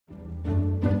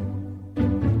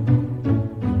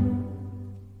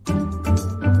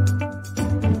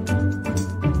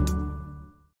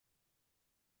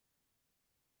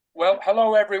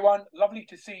Hello, everyone. Lovely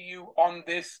to see you on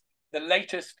the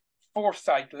latest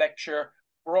Foresight Lecture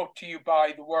brought to you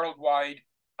by the worldwide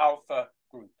Alpha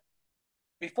Group.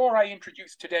 Before I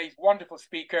introduce today's wonderful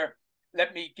speaker,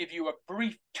 let me give you a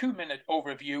brief 2-minute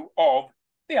overview of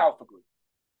the Alpha Group.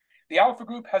 The Alpha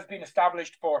Group has been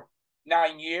established for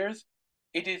 9 years.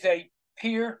 It is a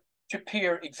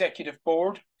peer-to-peer executive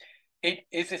board. It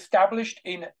is established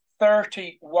in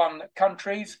 31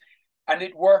 countries, and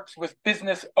it works with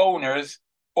business owners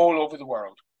all over the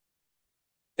world.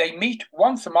 They meet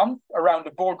once a month around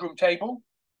a boardroom table.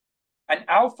 An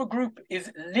Alpha Group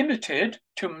is limited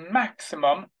to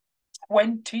maximum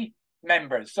 20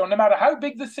 members. So no matter how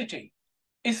big the city,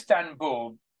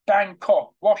 Istanbul,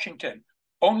 Bangkok, Washington,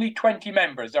 only 20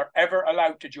 members are ever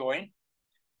allowed to join.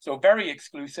 So very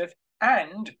exclusive,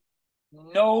 and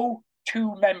no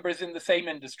 2 members in the same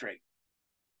industry.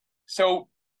 So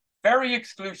very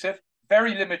exclusive,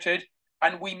 very limited,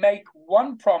 and we make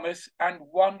one promise and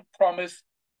one promise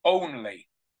only.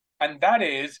 And that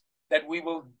is that we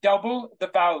will double the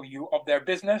value of their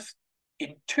business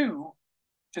in 2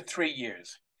 to 3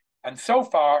 years. And so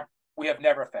far, we have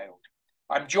never failed.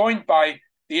 I'm joined by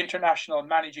the International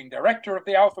Managing Director of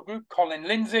the Alpha Group, Colin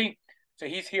Lindsay. So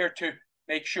he's here to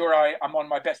make sure I'm on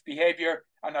my best behavior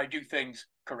and I do things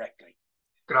correctly.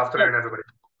 Good afternoon, everybody.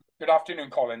 Good afternoon,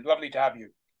 Colin. Lovely to have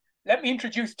you. Let me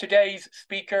introduce today's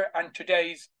speaker and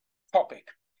today's topic.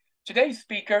 Today's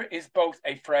speaker is both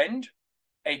a friend,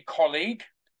 a colleague,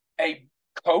 a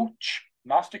coach,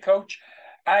 master coach,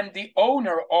 and the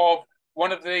owner of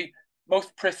one of the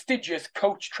most prestigious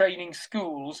coach training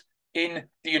schools in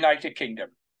the United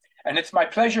Kingdom. And it's my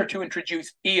pleasure to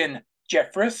introduce Ian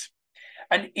Jefferis.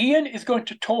 And Ian is going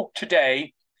to talk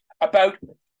today about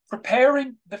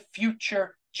preparing the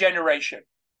future generation.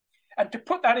 And to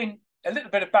put that in a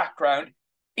little bit of background,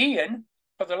 Ian,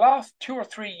 for the last 2 or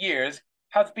 3 years,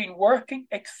 has been working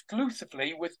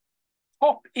exclusively with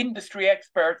top industry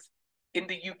experts in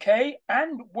the UK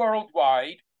and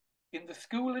worldwide in the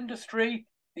school industry,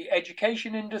 the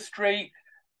education industry,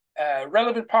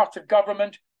 relevant parts of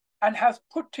government, and has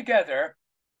put together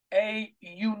a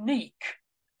unique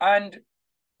and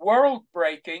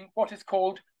world-breaking, what is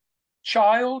called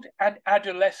Child and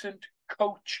Adolescent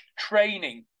Coach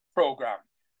Training Program,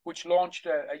 which launched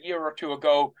a year or 2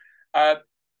 ago and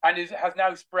has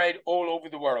now spread all over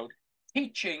the world,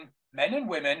 teaching men and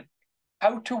women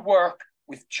how to work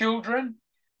with children,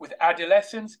 with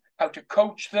adolescents, how to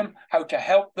coach them, how to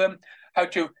help them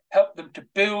to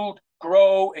build,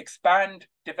 grow, expand,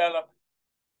 develop,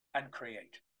 and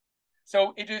create.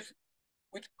 So it is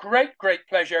with great, great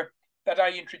pleasure that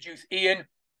I introduce Ian.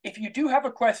 If you do have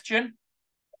a question,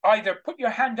 either put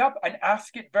your hand up and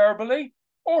ask it verbally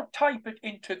or type it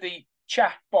into the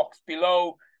chat box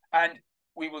below and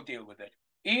we will deal with it.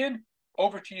 Ian,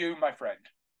 over to you, my friend.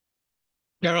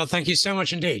 Gerald, thank you so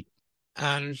much indeed.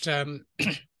 And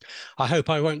I hope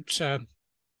I won't.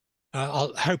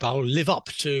 I'll live up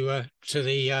to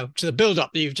the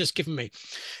build-up that you've just given me.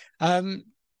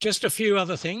 Just a few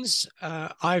other things.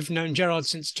 I've known Gerard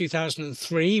since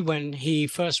 2003 when he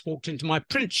first walked into my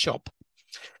print shop,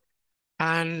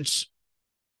 and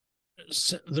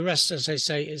the rest, as they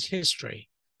say, is history.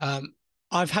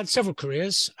 I've had several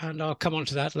careers, and I'll come on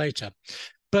to that later.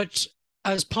 But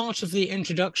as part of the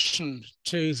introduction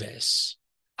to this,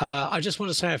 I just want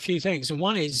to say a few things. And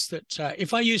one is that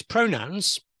if I use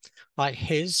pronouns like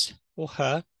his or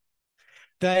her,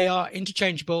 they are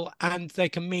interchangeable and they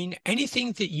can mean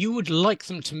anything that you would like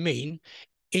them to mean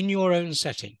in your own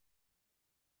setting.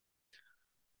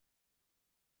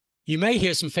 You may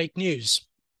hear some fake news.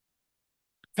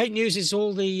 Fake news is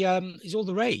all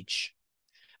the rage.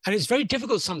 And it's very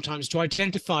difficult sometimes to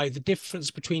identify the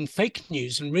difference between fake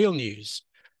news and real news.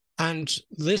 And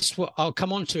this I'll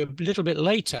come on to a little bit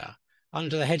later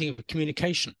under the heading of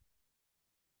communication.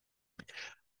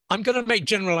 I'm going to make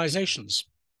generalizations.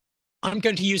 I'm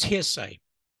going to use hearsay.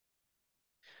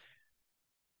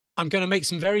 I'm going to make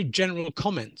some very general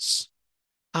comments.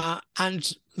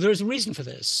 And there is a reason for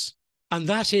this. And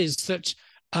that is that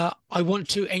I want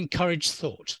to encourage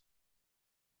thought.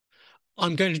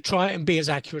 I'm going to try and be as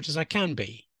accurate as I can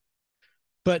be.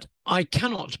 But I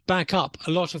cannot back up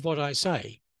a lot of what I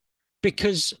say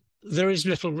because there is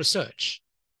little research.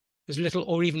 There's little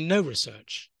or even no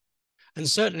research. And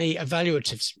certainly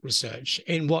evaluative research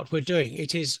in what we're doing.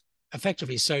 It is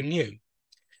effectively so new.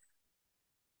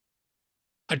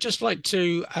 I'd just like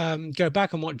to go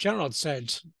back on what Gerard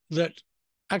said, that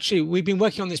actually we've been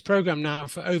working on this program now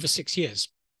for over 6 years.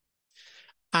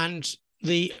 And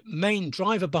the main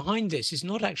driver behind this is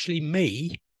not actually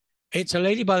me. It's a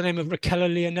lady by the name of Raquel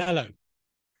Leonello,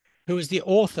 who is the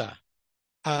author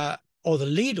or the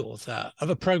lead author of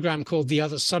a program called The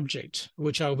Other Subject,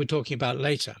 which I will be talking about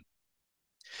later.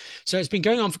 So it's been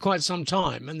going on for quite some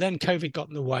time, and then COVID got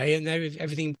in the way and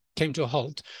everything came to a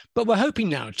halt. But we're hoping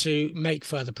now to make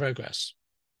further progress.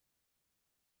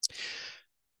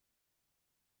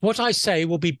 What I say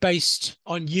will be based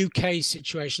on UK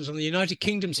situations, on the United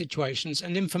Kingdom situations,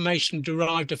 and information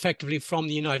derived effectively from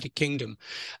the United Kingdom.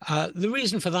 The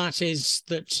reason for that is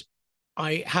that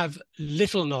I have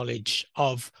little knowledge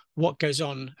of what goes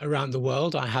on around the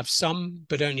world. I have some,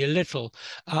 but only a little.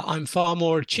 I'm far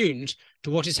more attuned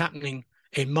to what is happening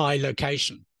in my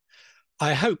location.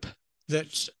 I hope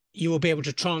that you will be able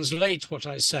to translate what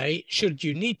I say, should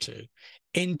you need to,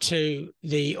 into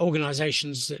the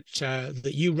organizations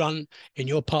that you run in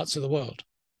your parts of the world.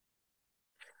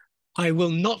 I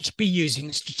will not be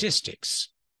using statistics.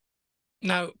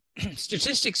 Now,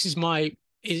 statistics is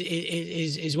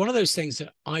one of those things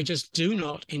that I just do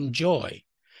not enjoy.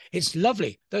 It's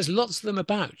lovely. There's lots of them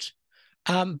about.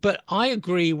 But I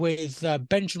agree with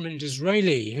Benjamin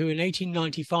Disraeli, who in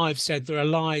 1895 said there are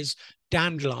lies,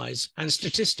 damned lies, and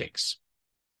statistics.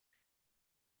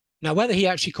 Now, whether he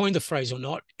actually coined the phrase or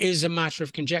not is a matter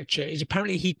of conjecture.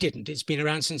 Apparently he didn't. It's been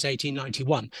around since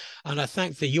 1891. And I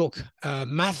thank the York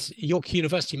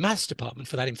University Maths Department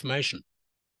for that information.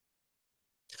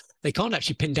 They can't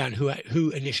actually pin down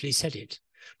who initially said it.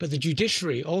 But the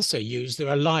judiciary also used, there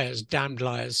are liars, damned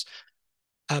liars,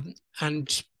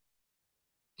 and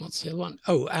what's the other one?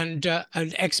 Oh, and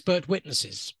expert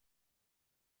witnesses.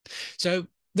 So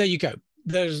there you go.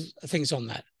 There's things on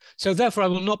that. So therefore, I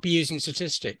will not be using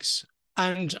statistics.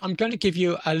 And I'm going to give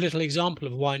you a little example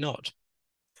of why not.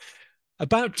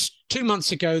 About 2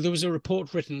 months ago, there was a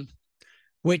report written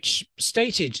which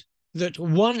stated that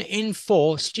 1 in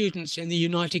 4 students in the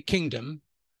United Kingdom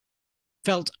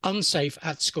felt unsafe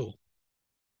at school.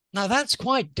 Now, that's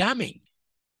quite damning.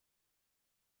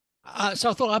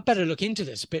 So I thought I'd better look into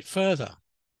this a bit further.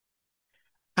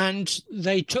 And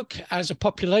they took as a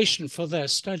population for their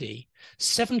study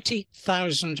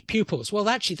 70,000 pupils. Well,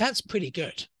 actually, that's pretty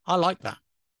good. I like that.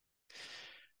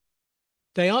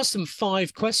 They asked them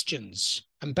 5 questions,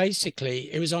 and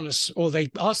basically it was on or they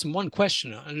asked them 1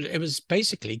 question, and it was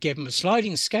basically give them a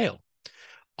sliding scale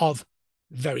of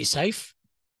very safe,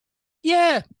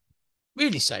 yeah,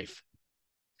 really safe,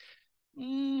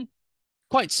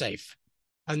 quite safe,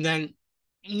 and then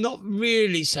not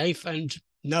really safe, and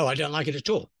no, I don't like it at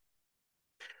all.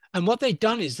 And what they'd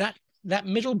done is that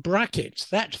middle bracket,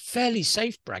 that fairly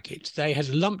safe bracket, they had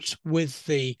lumped with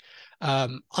the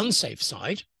unsafe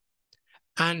side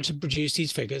and to produce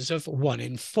these figures of 1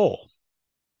 in 4,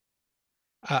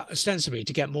 ostensibly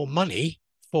to get more money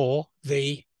for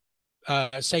the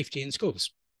safety in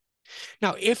schools.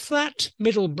 Now, if that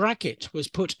middle bracket was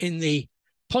put in the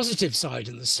positive side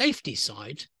and the safety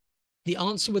side, the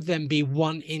answer would then be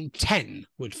 1 in 10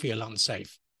 would feel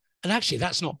unsafe. And actually,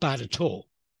 that's not bad at all.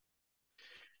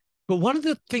 But one of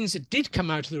the things that did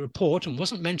come out of the report and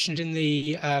wasn't mentioned in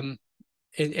the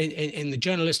in the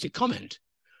journalistic comment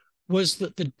was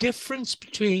that the difference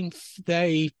between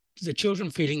the children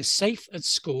feeling safe at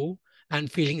school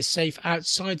and feeling safe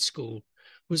outside school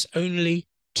was only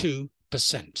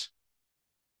 2%.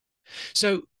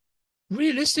 So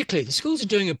realistically, the schools are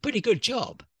doing a pretty good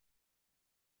job.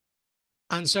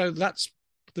 And so that's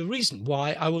the reason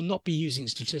why I will not be using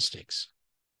statistics.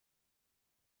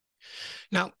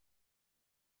 Now,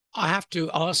 I have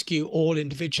to ask you all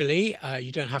individually,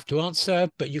 you don't have to answer,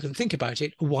 but you can think about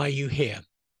it, why are you here?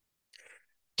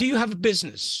 Do you have a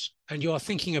business and you are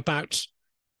thinking about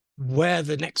where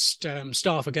the next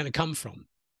staff are going to come from?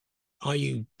 Are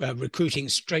you recruiting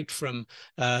straight from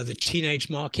the teenage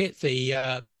market,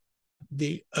 the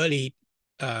early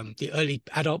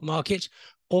adult market,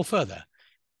 or further?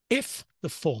 If the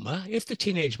former, if the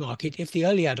teenage market, if the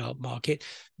early adult market,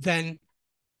 then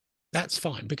that's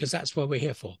fine, because that's what we're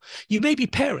here for. You may be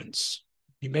parents.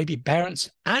 You may be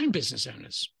parents and business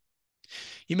owners.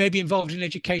 You may be involved in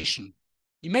education.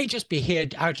 You may just be here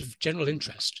out of general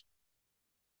interest.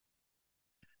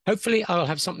 Hopefully, I'll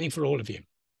have something for all of you.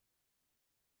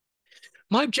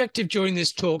 My objective during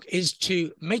this talk is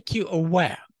to make you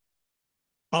aware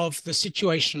of the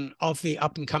situation of the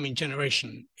up-and-coming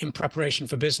generation in preparation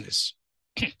for business.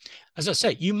 As I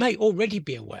say, you may already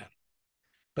be aware,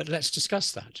 but let's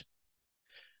discuss that.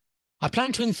 I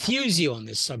plan to enthuse you on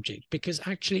this subject because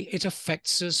actually it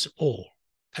affects us all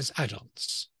as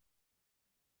adults.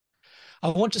 I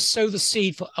want to sow the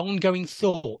seed for ongoing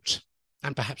thought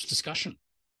and perhaps discussion.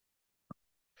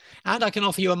 And I can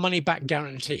offer you a money-back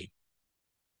guarantee.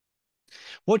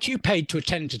 What you paid to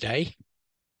attend today,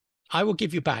 I will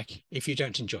give you back if you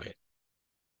don't enjoy it.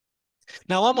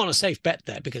 Now, I'm on a safe bet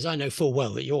there because I know full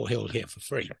well that you're all here for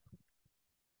free.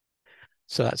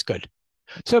 So that's good.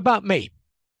 So about me.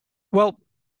 Well,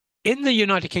 in the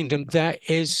United Kingdom, there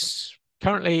is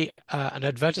currently an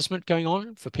advertisement going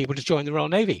on for people to join the Royal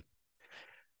Navy.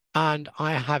 And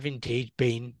I have indeed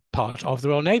been part of the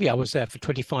Royal Navy. I was there for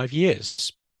 25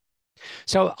 years.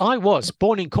 So I was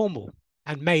born in Cornwall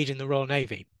and made in the Royal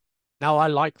Navy. Now I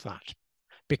like that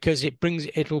because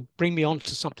it'll bring me on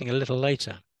to something a little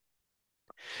later.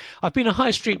 I've been a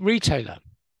high street retailer.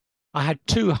 I had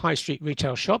two high street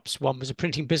retail shops. One was a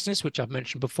printing business, which I've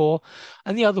mentioned before,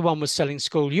 and the other one was selling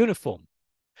school uniform.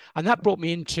 And that brought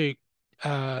me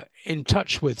in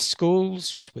touch with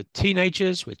schools, with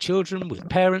teenagers, with children, with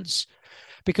parents,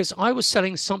 because I was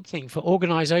selling something for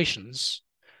organizations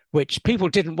which people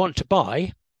didn't want to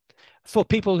buy for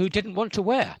people who didn't want to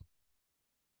wear.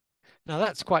 Now,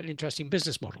 that's quite an interesting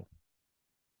business model.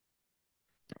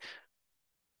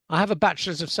 I have a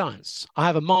Bachelor's of Science. I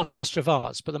have a Master of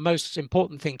Arts, but the most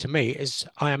important thing to me is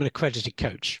I am an accredited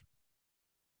coach.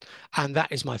 And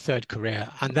that is my third career.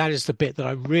 And that is the bit that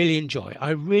I really enjoy.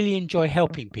 I really enjoy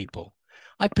helping people.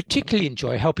 I particularly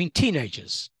enjoy helping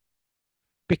teenagers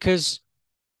because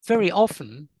very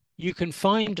often you can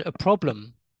find a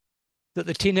problem that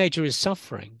the teenager is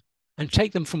suffering and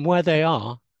take them from where they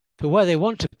are to where they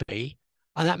want to be.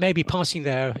 And that may be passing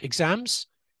their exams.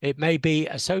 It may be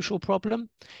a social problem.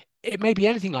 It may be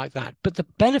anything like that. But the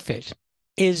benefit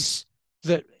is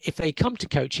that if they come to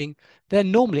coaching, they're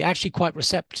normally actually quite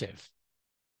receptive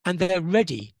and they're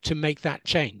ready to make that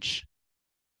change.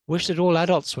 Wish that all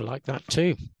adults were like that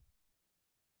too.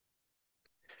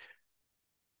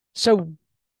 So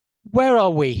where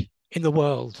are we in the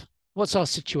world? What's our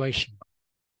situation?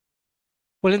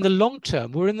 Well, in the long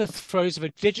term, we're in the throes of a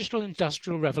digital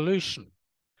industrial revolution,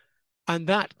 and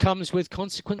that comes with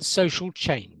consequent social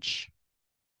change.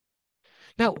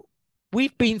 Now,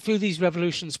 we've been through these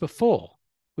revolutions before.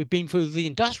 We've been through the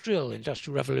industrial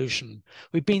revolution.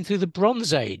 We've been through the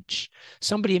Bronze Age.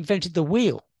 Somebody invented the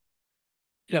wheel.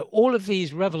 You know, all of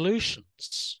these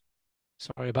revolutions,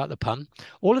 sorry about the pun,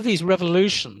 all of these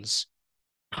revolutions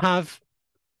have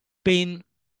been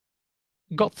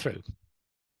got through.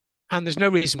 And there's no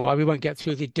reason why we won't get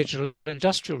through the digital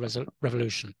industrial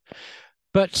revolution.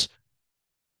 But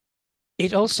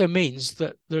it also means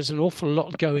that there's an awful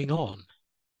lot going on.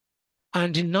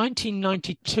 And in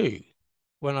 1992,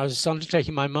 when I was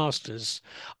undertaking my master's,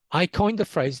 I coined the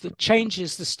phrase that change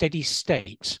is the steady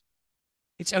state.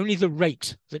 It's only the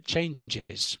rate that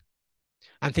changes.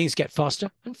 And things get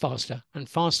faster and faster and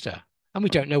faster. And we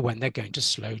don't know when they're going to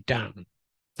slow down.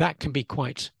 That can be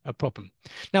quite a problem.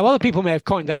 Now, other people may have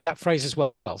coined that phrase as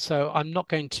well. So I'm not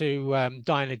going to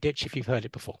die in a ditch if you've heard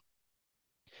it before.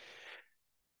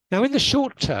 Now, in the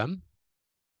short term,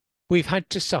 we've had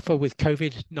to suffer with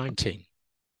COVID-19.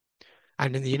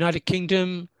 And in the United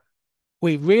Kingdom,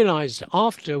 we realized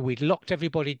after we'd locked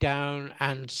everybody down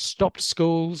and stopped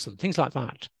schools and things like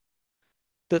that,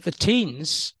 that the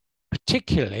teens,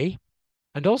 particularly,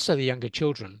 and also the younger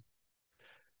children,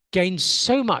 gained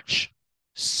so much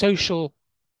social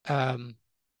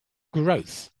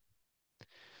growth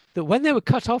that when they were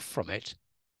cut off from it,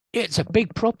 it's a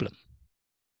big problem.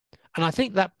 And I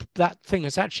think that thing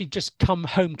has actually just come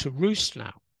home to roost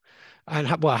now, and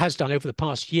has done over the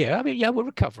past year. I mean, yeah, we're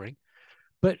recovering,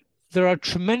 but there are a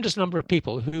tremendous number of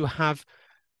people who have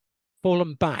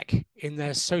fallen back in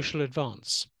their social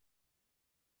advance.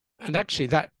 And actually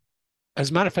that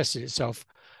has manifested itself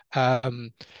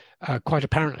quite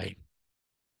apparently.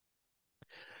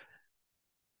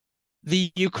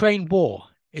 The Ukraine war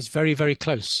is very, very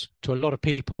close to a lot of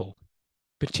people,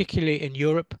 particularly in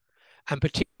Europe, and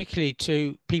particularly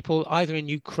to people either in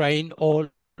Ukraine or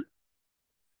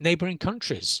neighboring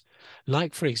countries,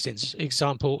 like, for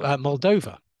example,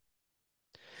 Moldova.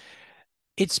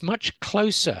 It's much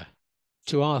closer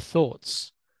to our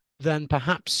thoughts than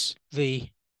perhaps the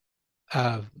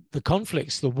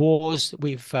conflicts, the wars that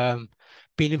we've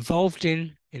been involved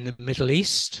in the Middle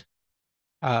East,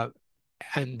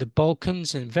 and the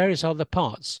Balkans and various other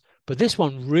parts. But this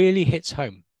one really hits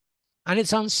home. And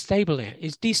it's unstable.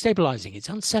 It's destabilizing. It's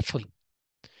unsettling.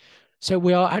 So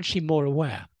we are actually more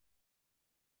aware.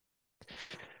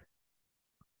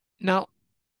 Now,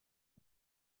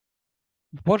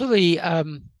 what are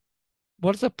the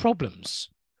problems?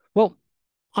 Well,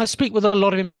 I speak with a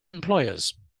lot of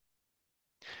employers,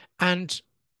 and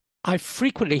I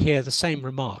frequently hear the same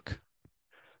remark,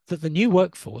 that the new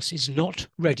workforce is not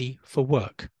ready for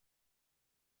work.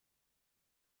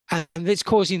 And it's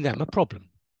causing them a problem.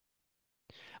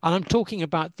 And I'm talking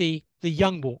about the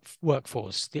young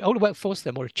workforce. The older workforce,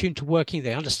 they're more attuned to working,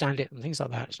 they understand it and things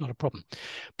like that. It's not a problem.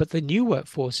 But the new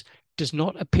workforce does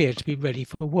not appear to be ready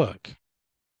for work.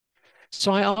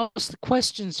 So I asked the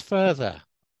questions further,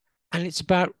 and it's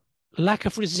about lack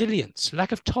of resilience,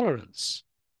 lack of tolerance,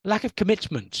 lack of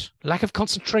commitment, lack of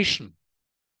concentration,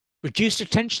 reduced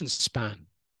attention span,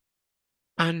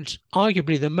 and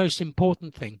arguably the most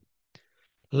important thing,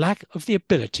 lack of the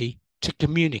ability to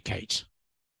communicate.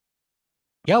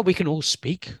 Yeah, we can all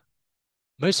speak.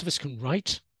 Most of us can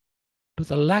write, but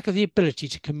the lack of the ability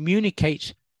to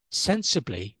communicate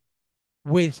sensibly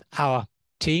with our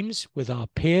teams, with our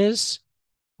peers,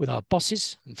 with our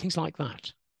bosses, and things like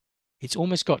that. It's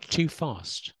almost got too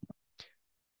fast.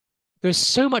 There's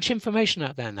so much information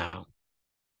out there now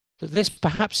that this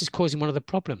perhaps is causing one of the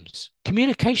problems.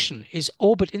 Communication is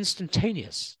all but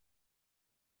instantaneous.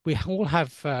 We all have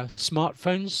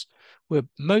smartphones. We're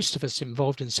most of us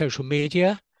involved in social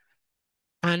media,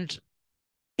 and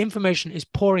information is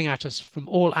pouring at us from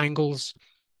all angles.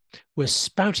 We're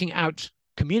spouting out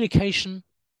communication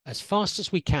as fast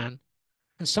as we can,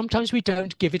 and sometimes we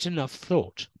don't give it enough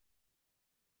thought.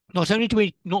 Not only do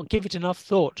we not give it enough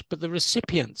thought, but the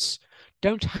recipients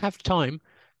don't have time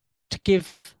to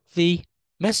give the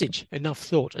message enough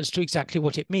thought as to exactly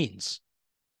what it means.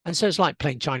 And so it's like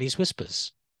playing Chinese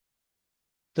whispers,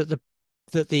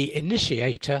 that the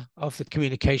initiator of the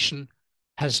communication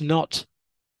has not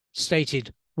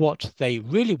stated what they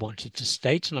really wanted to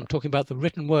state, and I'm talking about the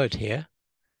written word here.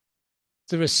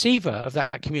 The receiver of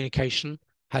that communication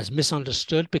has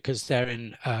misunderstood because they're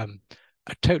in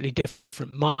a totally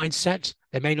different mindset.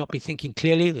 They may not be thinking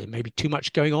clearly. There may be too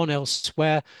much going on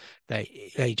elsewhere.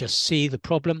 They just see the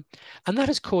problem. And that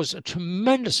has caused a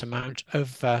tremendous amount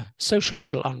of social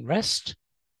unrest,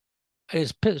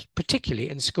 particularly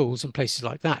in schools and places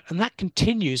like that. And that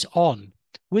continues on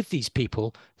with these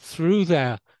people through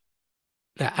their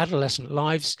adolescent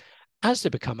lives as they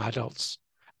become adults.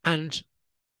 And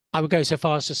I would go so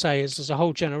far as to say is there's a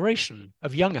whole generation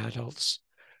of young adults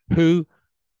who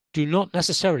do not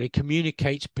necessarily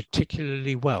communicate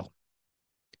particularly well.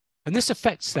 And this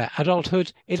affects their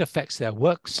adulthood, it affects their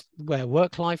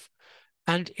work life,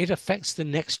 and it affects the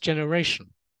next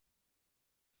generation.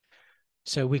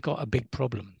 So we've got a big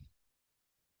problem.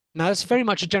 Now, that's very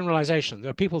much a generalization.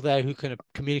 There are people there who can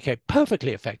communicate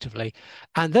perfectly effectively,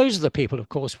 and those are the people, of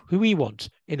course, who we want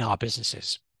in our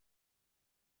businesses.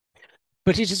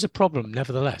 But it is a problem,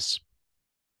 nevertheless.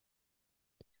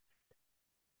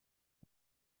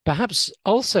 Perhaps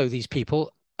also these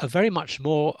people are very much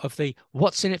more of the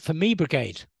what's in it for me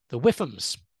brigade, the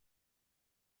whiffums.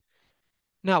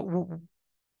 Now,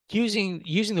 using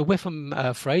the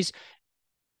whiffum phrase,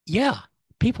 yeah,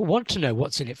 people want to know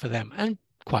what's in it for them, and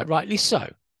quite rightly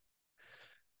so.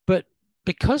 But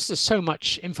because there's so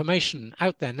much information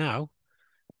out there now,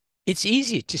 it's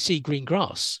easier to see green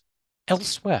grass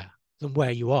elsewhere than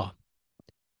where you are.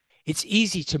 It's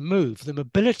easy to move. The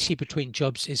mobility between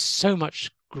jobs is so much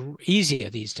easier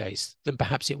these days than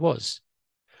perhaps it was.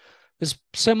 There's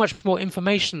so much more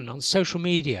information on social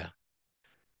media.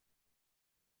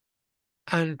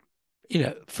 And, you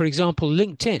know, for example,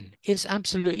 LinkedIn is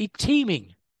absolutely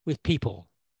teeming with people.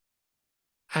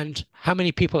 And how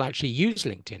many people actually use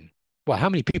LinkedIn? Well, how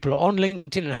many people are on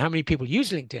LinkedIn and how many people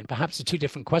use LinkedIn? Perhaps are two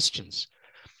different questions.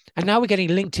 And now we're getting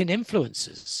LinkedIn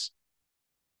influencers.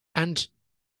 And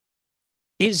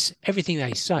is everything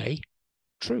they say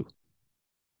true?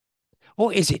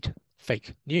 Or is it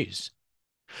fake news?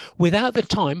 Without the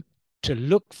time to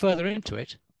look further into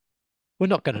it, we're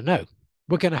not going to know.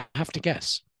 We're going to have to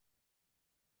guess.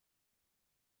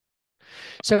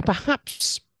 So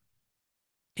perhaps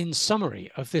in summary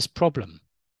of this problem,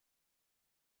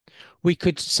 we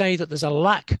could say that there's a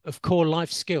lack of core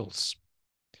life skills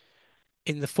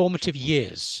in the formative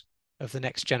years of the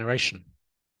next generation,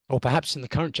 or perhaps in the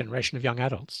current generation of young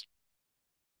adults.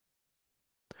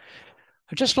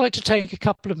 I'd just like to take a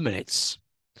couple of minutes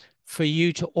for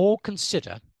you to all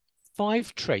consider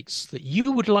 5 traits that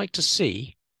you would like to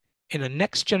see in a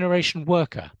next generation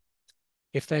worker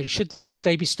if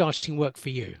they be starting work for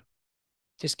you.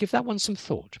 Just give that one some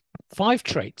thought. 5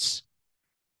 traits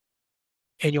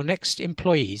in your next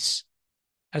employees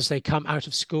as they come out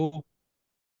of school,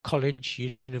 college,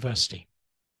 university.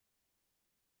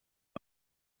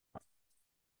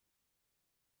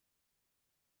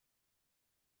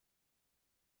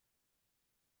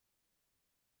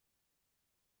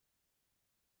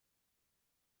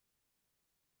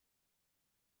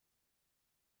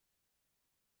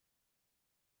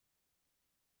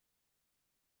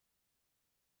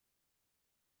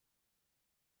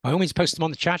 By all means, post them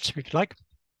on the chat if you'd like.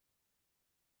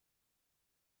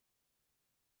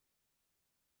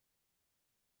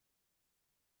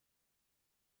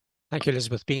 Thank you,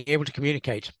 Elizabeth. Being able to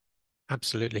communicate.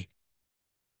 Absolutely.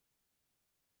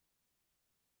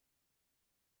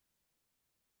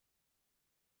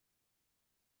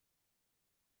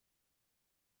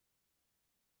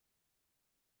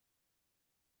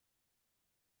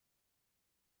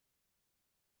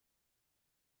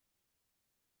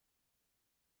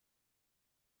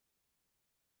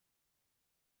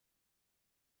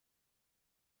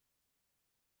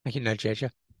 Thank you,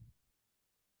 Nadeja.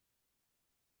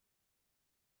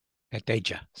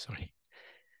 Nadeja, sorry.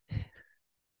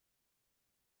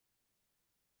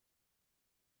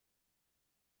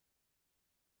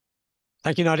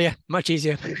 Thank you, Nadia. Much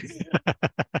easier.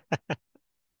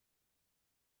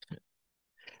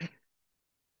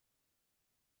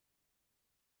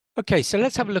 Okay, so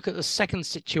let's have a look at the second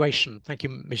situation. Thank you,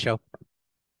 Michelle.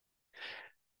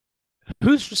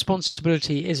 Whose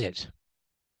responsibility is it?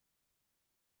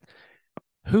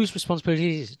 Whose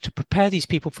responsibility is it to prepare these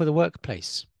people for the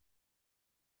workplace?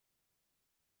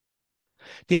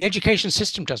 The education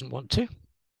system doesn't want to,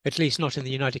 at least not in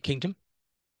the United Kingdom.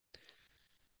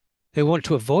 They want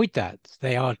to avoid that.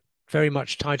 They are very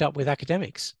much tied up with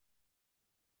academics.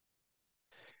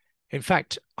 In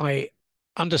fact, I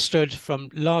understood from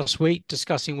last week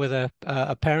discussing with a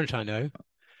parent I know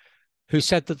who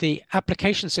said that the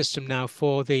application system now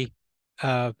for the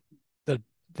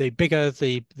bigger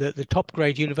the top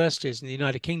grade universities in the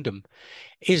United Kingdom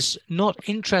is not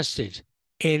interested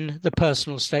in the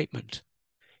personal statement.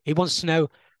 It wants to know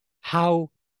how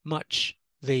much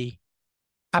the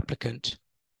applicant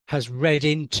has read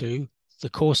into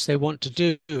the course they want to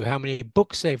do, how many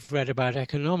books they've read about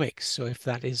economics, or if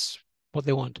that is what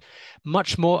they want.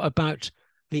 Much more about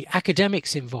the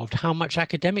academics involved. How much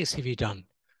academics have you done?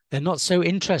 They're not so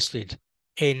interested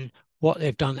in what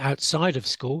they've done outside of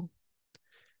school,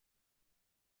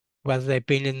 whether they've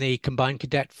been in the combined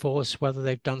cadet force, whether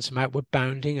they've done some outward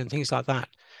bounding and things like that.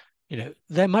 You know,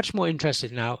 they're much more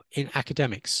interested now in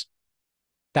academics.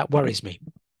 That worries me.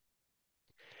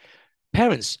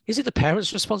 Parents, is it the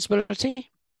parents'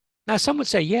 responsibility? Now, some would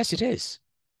say, yes, it is.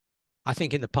 I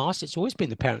think in the past, it's always been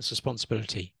the parents'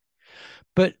 responsibility.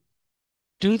 But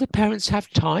do the parents have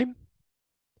time?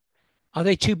 Are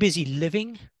they too busy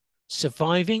living,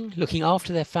 surviving, looking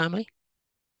after their family?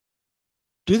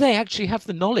 Do they actually have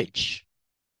the knowledge?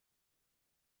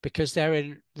 Because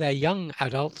they're young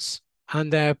adults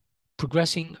and they're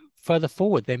progressing further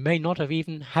forward. They may not have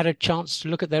even had a chance to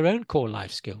look at their own core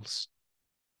life skills.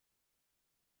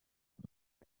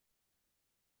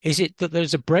 Is it that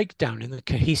there's a breakdown in the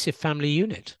cohesive family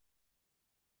unit?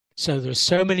 So there are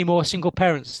so many more single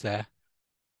parents there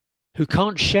who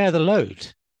can't share the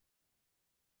load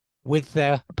with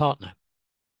their partner.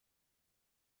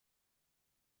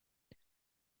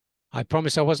 I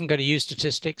promised I wasn't going to use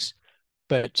statistics,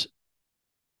 but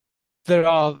there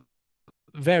are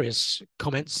various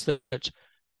comments that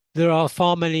there are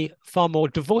far more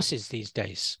divorces these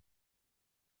days.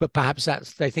 But perhaps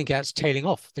they think that's tailing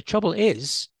off. The trouble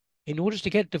is, in order to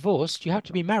get divorced, you have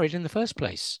to be married in the first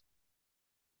place.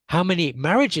 How many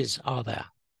marriages are there?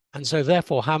 And so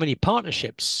therefore, how many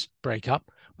partnerships break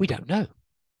up? We don't know.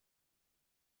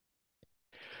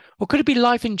 Or could it be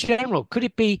life in general? Could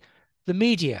it be the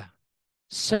media?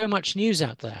 So much news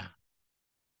out there.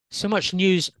 So much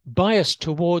news biased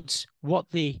towards what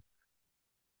the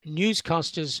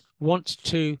newscasters want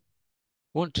to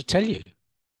tell you.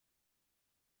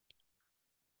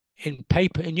 In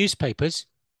newspapers,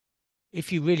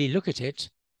 if you really look at it,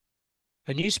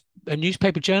 a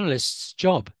newspaper journalist's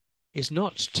job is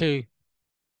not to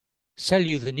sell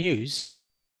you the news.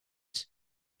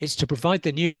 It's to provide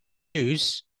the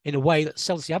news in a way that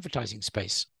sells the advertising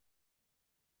space.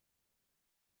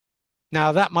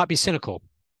 Now, that might be cynical.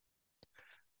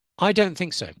 I don't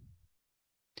think so.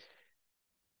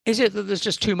 Is it that there's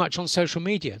just too much on social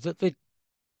media, that the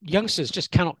youngsters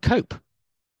just cannot cope?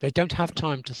 They don't have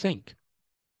time to think.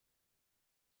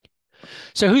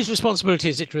 So whose responsibility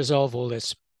is it to resolve all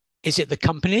this? Is it the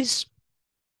companies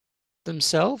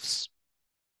themselves?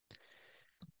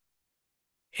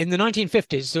 In the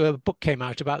 1950s, a book came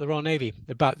out about the Royal Navy,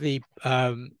 about the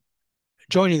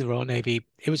joining the Royal Navy.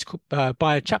 It was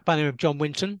by a chap by the name of John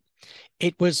Winton.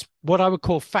 It was what I would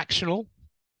call factional.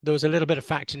 There was a little bit of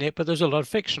fact in it, but there was a lot of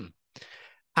fiction.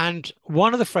 And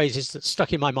one of the phrases that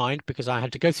stuck in my mind, because I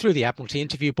had to go through the Admiralty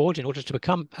interview board in order to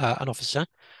become an officer,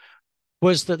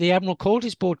 was that the Admiral called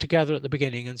his board together at the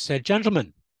beginning and said,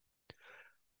 "Gentlemen,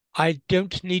 I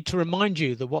don't need to remind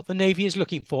you that what the Navy is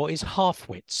looking for is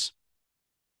half-wits."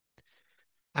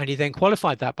 And he then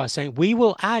qualified that by saying, "We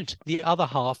will add the other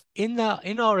half in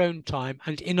our own time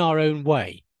and in our own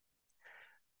way."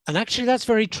 And actually, that's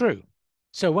very true.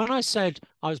 So when I said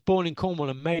I was born in Cornwall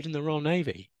and made in the Royal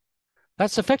Navy,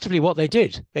 that's effectively what they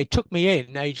did. They took me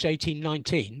in aged 18,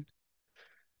 19.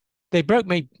 They broke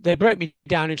me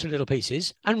down into little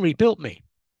pieces and rebuilt me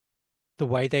the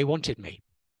way they wanted me.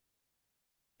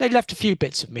 They left a few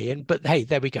bits of me in, but hey,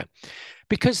 there we go.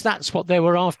 Because that's what they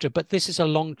were after. But this is a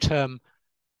long-term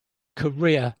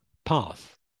career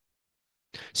path.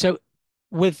 So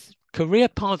with career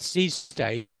paths these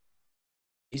days,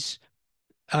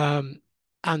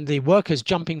 and the workers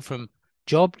jumping from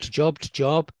job to job to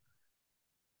job,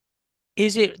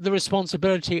 is it the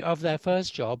responsibility of their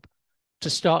first job to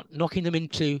start knocking them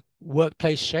into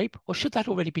workplace shape, or should that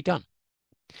already be done?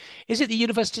 Is it the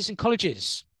universities and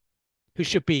colleges who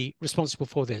should be responsible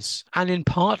for this? And in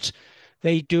part,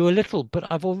 they do a little, but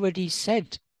I've already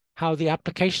said how the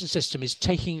application system is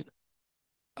taking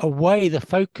away the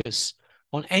focus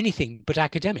on anything but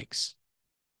academics.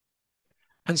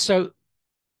 And so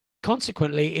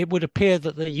consequently, it would appear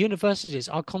that the universities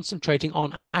are concentrating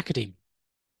on academe,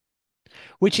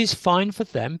 which is fine for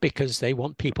them because they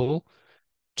want people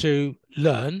to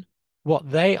learn what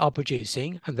they are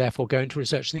producing and therefore go into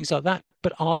research and things like that.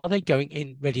 But are they going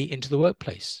in ready into the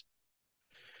workplace?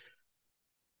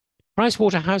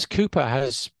 PricewaterhouseCoopers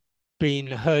has been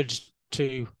heard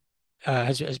to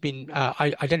has been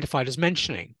identified as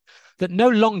mentioning that no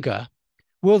longer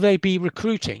will they be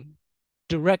recruiting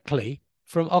directly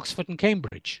from Oxford and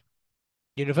Cambridge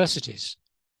universities,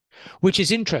 which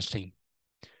is interesting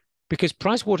because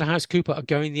PricewaterhouseCoopers are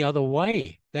going the other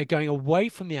way. They're going away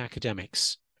from the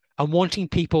academics and wanting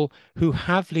people who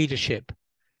have leadership,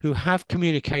 who have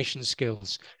communication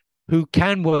skills, who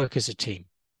can work as a team,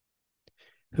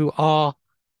 who are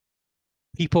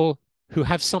people who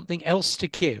have something else to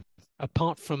give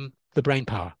apart from the brain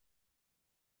power.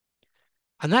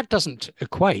 And that doesn't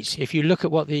equate if you look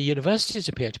at what the universities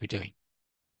appear to be doing.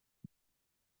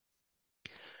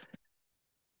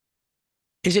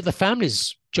 Is it the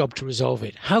family's job to resolve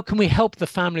it? How can we help the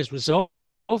families resolve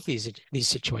these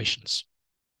situations?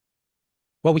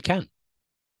 Well, we can.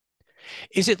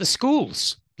 Is it the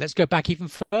schools? Let's go back even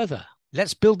further.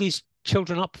 Let's build these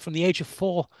children up from the age of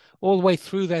 4 all the way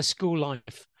through their school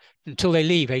life until they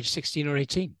leave age 16 or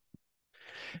 18.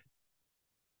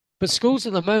 But schools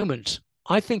at the moment,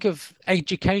 I think of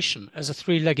education as a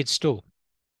 3-legged stool,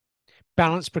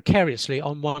 balanced precariously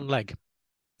on one leg.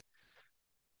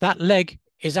 That leg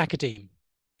is academe.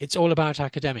 It's all about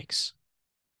academics.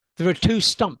 There are 2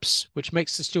 stumps, which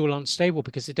makes the stool unstable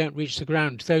because they don't reach the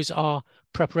ground. Those are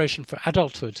preparation for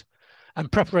adulthood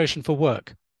and preparation for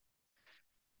work.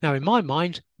 Now, in my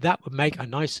mind, that would make a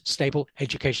nice, stable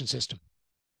education system.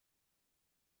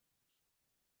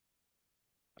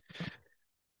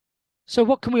 So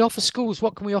what can we offer schools?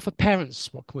 What can we offer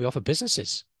parents? What can we offer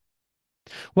businesses?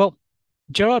 Well,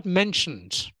 Gerard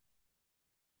mentioned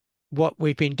what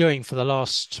we've been doing for the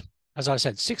last, as I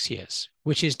said, 6 years,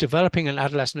 which is developing an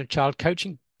adolescent and child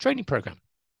coaching training program,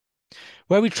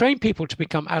 where we train people to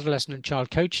become adolescent and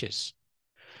child coaches.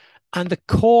 And the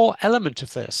core element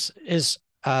of this is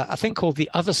a thing called the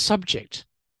other subject,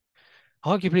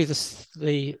 arguably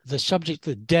the subject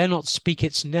that dare not speak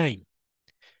its name.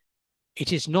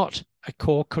 It is not a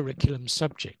core curriculum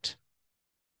subject.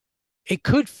 It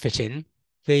could fit in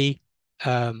the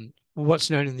what's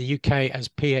known in the UK as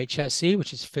PHSE,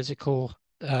 which is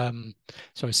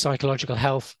psychological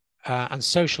health and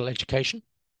social education.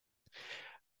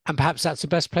 And perhaps that's the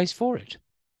best place for it.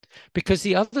 Because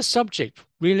the other subject,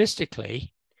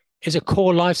 realistically, is a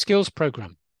core life skills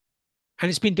program. And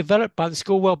it's been developed by the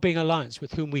School Wellbeing Alliance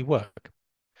with whom we work.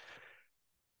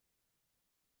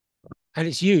 And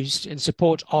it's used in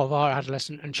support of our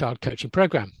adolescent and child coaching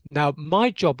program. Now, my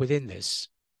job within this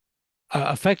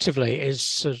effectively is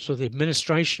sort of the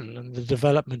administration and the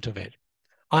development of it.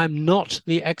 I'm not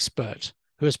the expert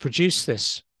who has produced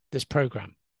this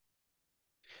program.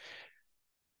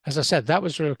 As I said, that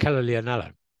was Raquel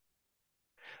Leonello.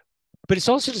 But it's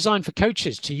also designed for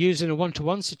coaches to use in a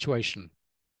one-to-one situation.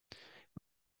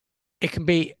 It can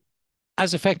be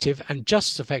as effective and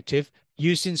just as effective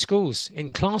used in schools,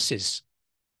 in classes,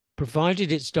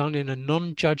 provided it's done in a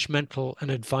non-judgmental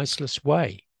and adviceless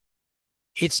way.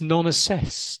 It's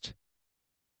non-assessed.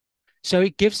 So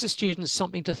it gives the students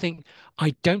something to think,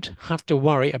 I don't have to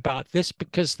worry about this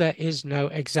because there is no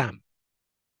exam.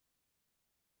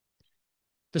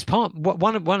 There's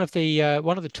one of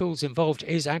the tools involved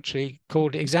is actually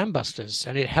called Exam Busters,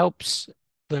 and it helps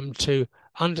them to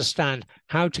understand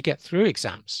how to get through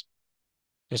exams.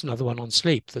 There's another one on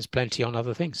sleep. There's plenty on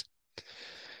other things.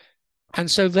 And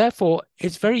so therefore,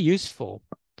 it's very useful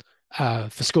for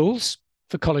schools,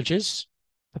 for colleges,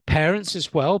 for parents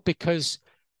as well, because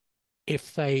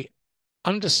if they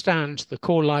understand the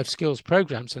core life skills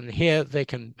programs, and here they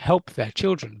can help their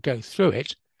children go through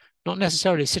it, not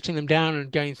necessarily sitting them down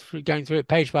and going through it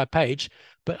page by page,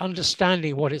 but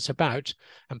understanding what it's about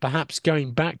and perhaps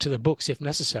going back to the books if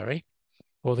necessary,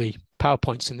 or the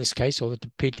PowerPoints in this case, or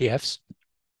the PDFs,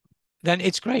 then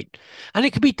it's great. And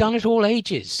it can be done at all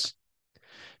ages.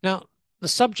 Now, the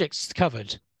subjects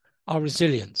covered are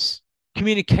resilience,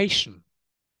 communication,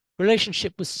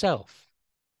 relationship with self,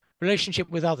 relationship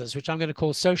with others, which I'm going to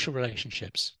call social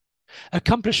relationships,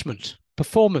 accomplishment,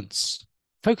 performance,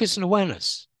 focus and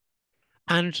awareness.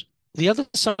 And the other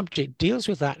subject deals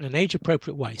with that in an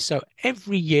age-appropriate way. So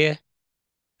every year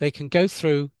they can go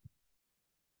through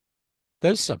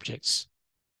those subjects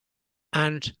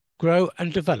and grow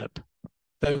and develop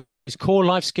those core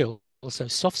life skills,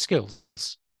 those soft skills,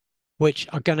 which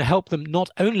are going to help them not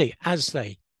only as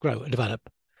they grow and develop,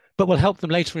 but will help them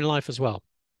later in life as well.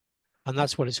 And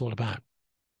that's what it's all about.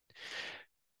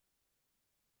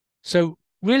 So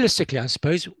realistically, I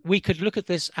suppose we could look at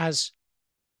this as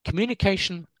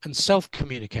communication and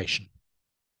self-communication,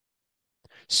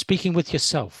 speaking with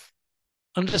yourself,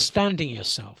 understanding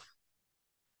yourself.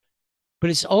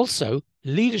 But it's also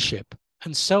leadership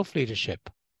and self-leadership.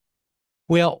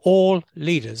 We are all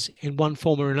leaders in one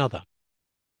form or another.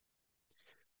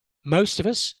 Most of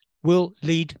us will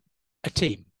lead a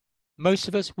team. Most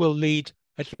of us will lead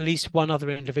at least one other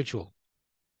individual.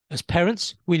 As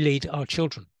parents, we lead our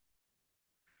children.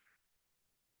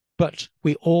 But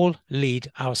we all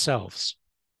lead ourselves.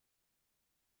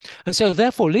 And so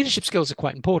therefore, leadership skills are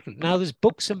quite important. Now, there's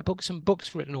books and books and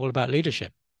books written all about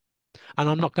leadership. And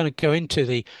I'm not going to go into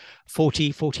the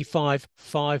 40, 45,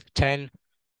 5, 10,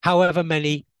 however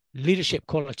many leadership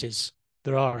qualities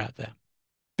there are out there,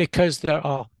 because there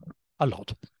are a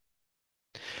lot.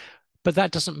 But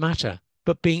that doesn't matter.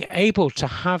 But being able to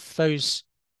have those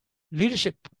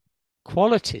leadership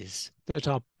qualities that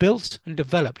are built and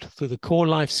developed through the core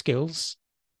life skills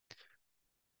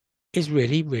is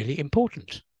really, really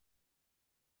important.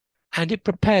 And it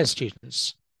prepares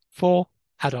students for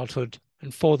adulthood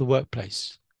and for the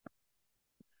workplace.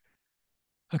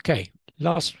 Okay,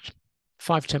 last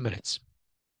 5-10 minutes.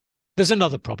 There's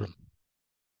another problem.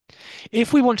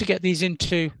 If we want to get these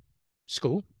into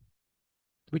school,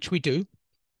 which we do,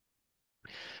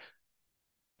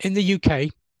 in the UK,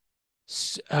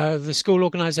 the school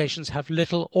organisations have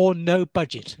little or no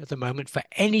budget at the moment for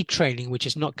any training which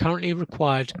is not currently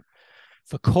required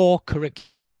for core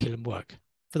curriculum work,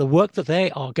 for the work that they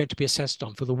are going to be assessed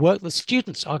on, for the work the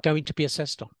students are going to be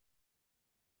assessed on.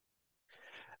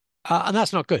 And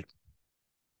that's not good.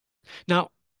 Now,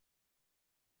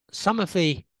 some of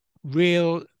the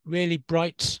really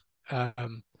bright,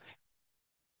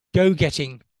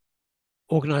 go-getting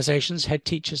organizations, head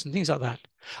teachers and things like that,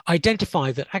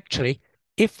 identify that actually,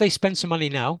 if they spend some money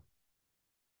now,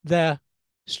 their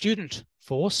student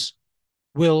force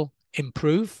will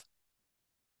improve,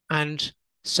 and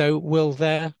so will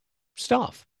their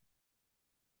staff.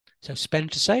 So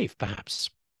spend to save, perhaps.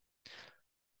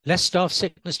 Less staff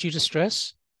sickness due to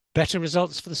stress, better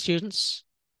results for the students,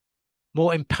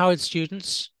 more empowered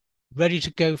students, ready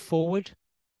to go forward,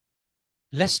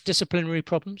 less disciplinary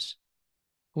problems.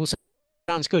 Also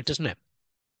sounds good, doesn't it?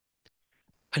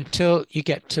 Until you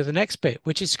get to the next bit,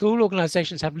 which is school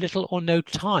organizations have little or no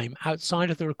time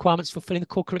outside of the requirements for fulfilling the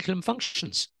core curriculum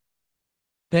functions.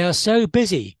 They are so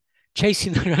busy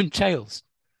chasing their own tails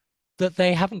that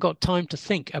they haven't got time to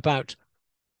think about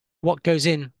what goes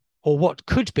in or what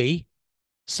could be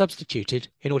substituted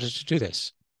in order to do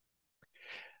this.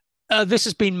 This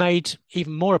has been made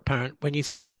even more apparent when you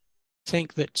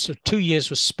think that sort of 2 years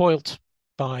was spoilt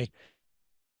by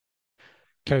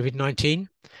COVID-19,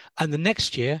 and the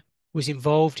next year was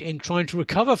involved in trying to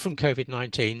recover from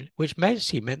COVID-19, which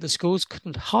basically meant the schools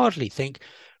couldn't hardly think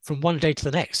from one day to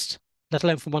the next, let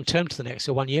alone from one term to the next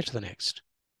or 1 year to the next.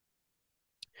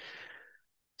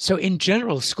 So in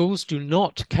general, schools do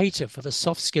not cater for the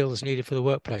soft skills needed for the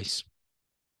workplace.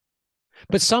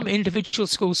 But some individual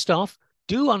school staff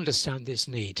do understand this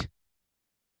need.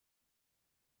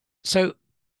 So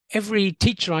every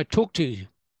teacher I talk to,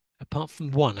 apart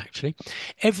from one actually,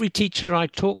 every teacher I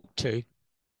talk to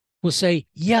will say,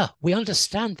 yeah, we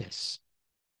understand this.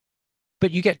 But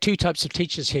you get two types of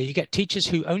teachers here. You get teachers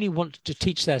who only want to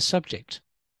teach their subject,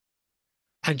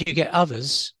 and you get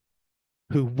others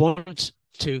who want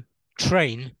to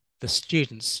train the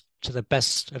students to the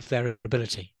best of their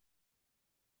ability.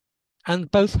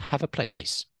 And both have a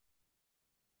place.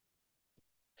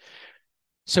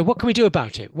 So what can we do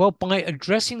about it? Well, by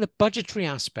addressing the budgetary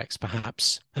aspects,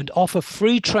 perhaps, and offer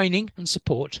free training and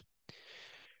support,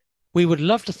 we would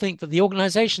love to think that the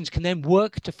organizations can then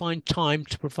work to find time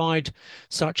to provide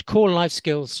such core life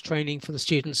skills training for the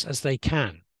students as they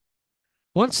can.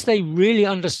 Once they really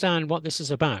understand what this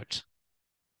is about,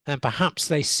 then perhaps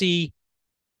they see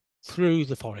through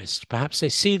the forest, perhaps they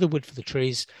see the wood for the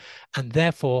trees, and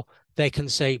therefore they can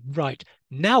say, right,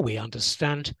 now we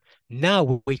understand,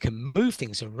 now we can move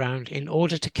things around in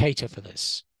order to cater for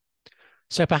this.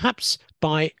 So perhaps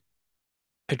by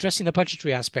addressing the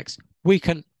budgetary aspects, we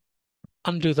can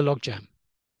undo the logjam.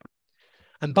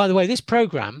 And by the way, this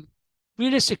program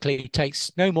realistically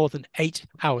takes no more than 8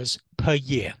 hours per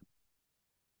year,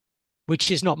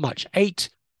 which is not much. 8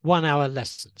 one-hour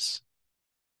lessons,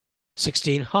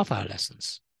 16 half-hour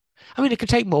lessons. I mean, it can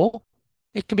take more,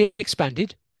 it can be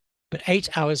expanded, but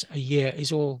 8 hours a year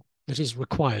is all that is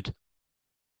required.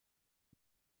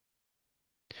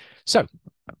 So,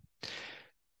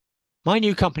 my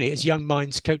new company is Young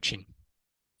Minds Coaching.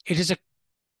 It is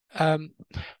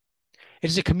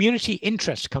a community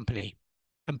interest company.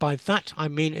 And by that, I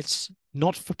mean it's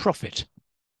not for profit.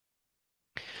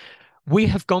 We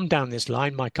have gone down this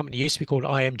line. My company used to be called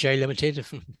IMJ Limited.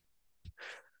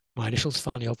 My initials,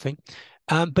 funny old thing.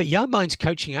 But Young Minds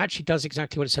Coaching actually does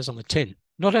exactly what it says on the tin.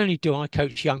 Not only do I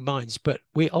coach young minds, but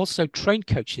we also train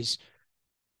coaches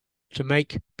to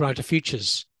make brighter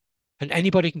futures. And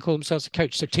anybody can call themselves a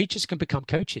coach. So teachers can become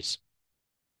coaches.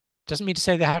 Doesn't mean to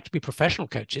say they have to be professional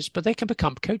coaches, but they can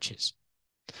become coaches.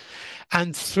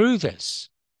 And through this,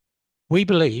 we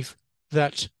believe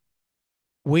that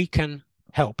we can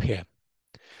help here.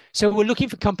 So we're looking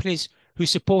for companies who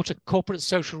support a corporate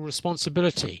social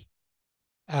responsibility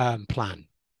plan.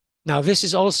 Now, this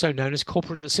is also known as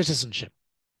corporate citizenship.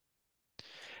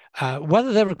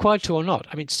 Whether they're required to or not,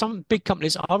 I mean, some big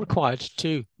companies are required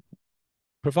to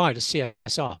provide a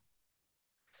CSR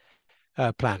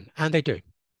plan, and they do.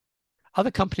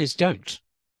 Other companies don't,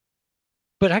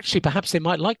 but actually perhaps they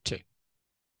might like to.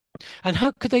 And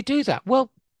how could they do that?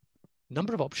 Well,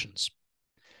 number of options.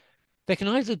 They can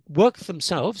either work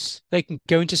themselves, they can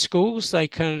go into schools, they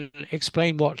can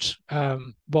explain what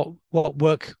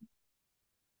work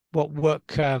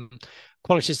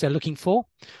qualities they're looking for.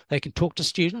 They can talk to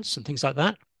students and things like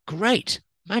that. Great,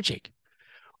 magic.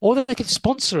 Or they can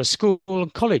sponsor a school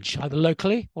and college, either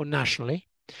locally or nationally,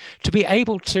 to be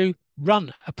able to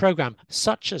run a program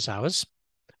such as ours.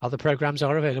 Other programs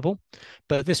are available,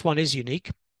 but this one is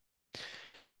unique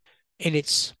in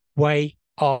its way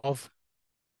of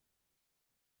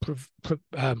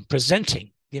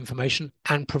presenting the information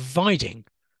and providing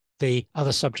the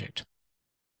other subject.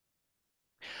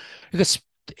 Because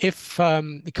if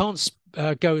you can't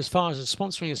go as far as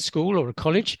sponsoring a school or a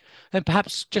college, then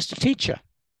perhaps just a teacher.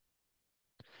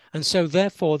 And so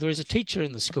therefore there is a teacher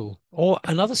in the school or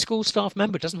another school staff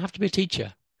member, it doesn't have to be a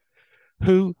teacher,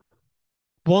 who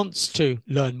wants to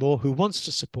learn more, who wants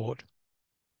to support,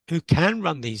 who can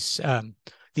run these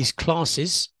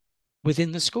classes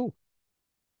within the school.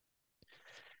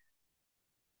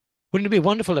 Wouldn't it be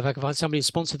wonderful if I could find somebody to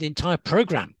sponsor the entire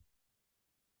program?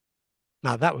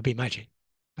 Now, that would be magic.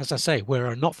 As I say, we're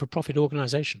a not-for-profit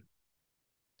organization.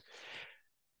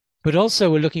 But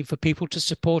also we're looking for people to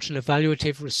support an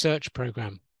evaluative research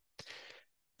program.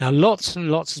 Now, lots and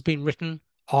lots has been written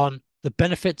on the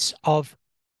benefits of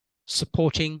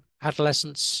supporting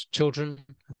adolescents, children,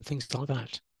 things like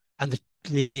that. And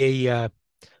the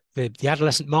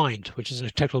adolescent mind, which is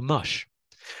a total mush.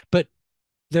 But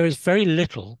there is very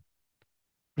little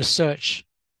research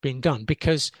being done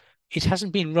because it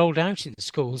hasn't been rolled out in the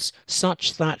schools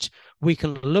such that we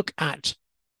can look at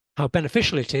how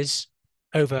beneficial it is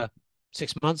over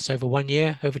 6 months, over 1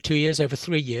 year, over 2 years, over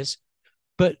 3 years.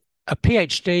 But a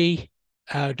PhD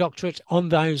doctorate on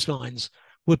those lines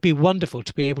would be wonderful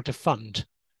to be able to fund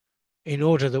in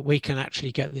order that we can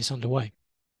actually get this underway.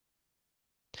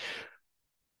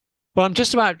 Well, I'm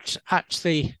just about at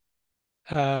the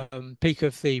peak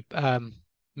of the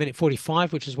minute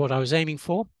 45, which is what I was aiming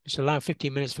for. Just allow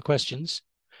 15 minutes for questions.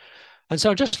 And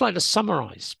so I'd just like to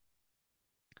summarize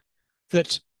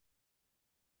that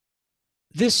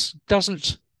this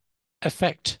doesn't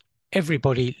affect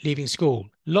everybody leaving school.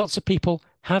 Lots of people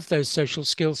have those social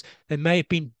skills. They may have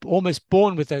been almost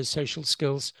born with those social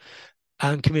skills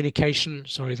and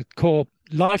the core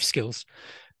life skills.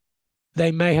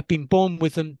 They may have been born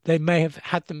with them. They may have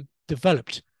had them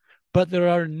developed, but there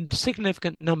are a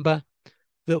significant number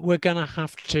that we're going to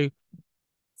have to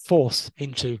force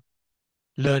into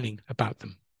learning about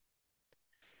them.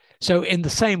 So in the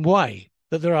same way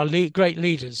that there are great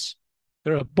leaders,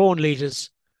 there are born leaders,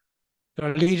 there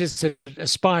are leaders that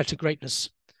aspire to greatness,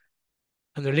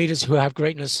 and there are leaders who have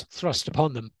greatness thrust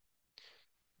upon them.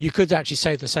 You could actually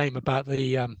say the same about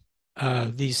the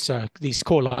these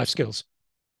core life skills.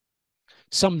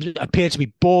 Some appear to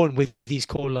be born with these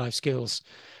core life skills.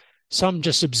 Some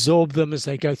just absorb them as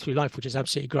they go through life, which is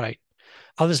absolutely great.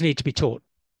 Others need to be taught.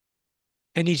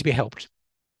 They need to be helped.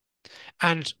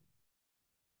 And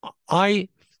I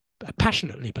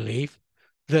passionately believe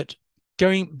that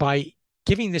by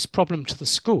giving this problem to the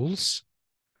schools,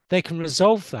 they can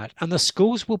resolve that, and the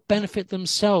schools will benefit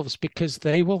themselves because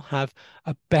they will have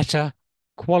a better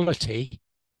quality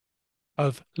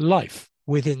of life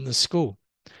within the school,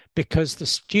 because the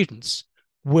students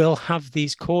will have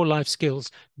these core life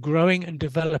skills growing and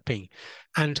developing.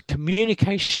 And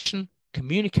communication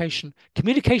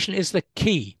is the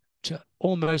key to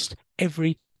almost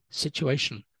every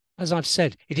situation. As I've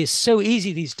said, it is so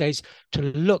easy these days to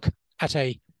look at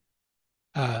a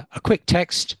quick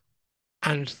text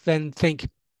and then think,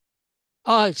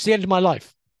 oh, it's the end of my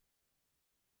life.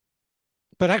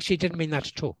 But actually, it didn't mean that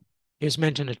at all. It was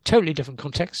meant in a totally different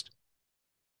context,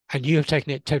 and you have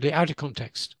taken it totally out of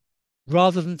context,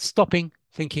 rather than stopping,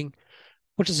 thinking,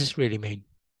 what does this really mean?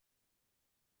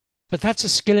 But that's a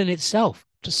skill in itself,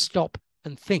 to stop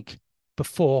and think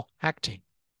before acting.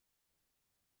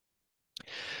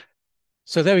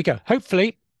 So there we go.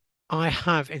 Hopefully, I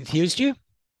have enthused you.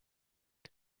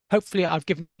 Hopefully, I've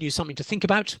given you something to think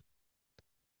about.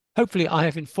 Hopefully, I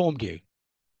have informed you.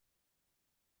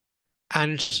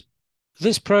 And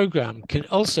this program can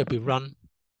also be run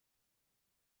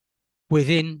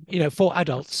within, for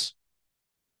adults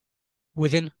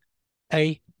within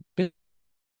a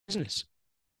business.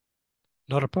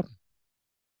 Not a problem.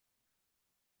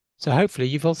 So hopefully,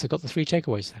 you've also got the 3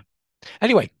 takeaways there.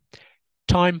 Anyway,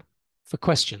 time for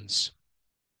questions.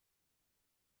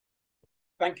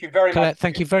 Thank you very much.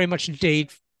 Thank you very much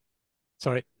indeed.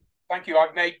 Sorry. Thank you.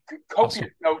 I've made copious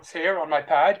notes here on my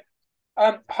pad.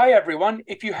 Hi, everyone.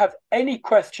 If you have any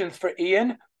questions for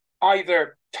Ian,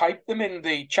 either type them in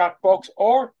the chat box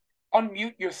or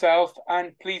unmute yourself,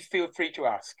 and please feel free to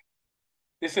ask.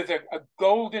 This is a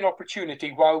golden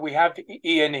opportunity while we have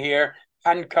Ian here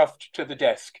handcuffed to the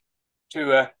desk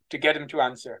to get him to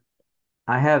answer.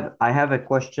 I have a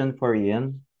question for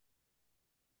Ian.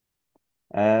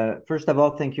 First of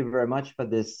all, thank you very much for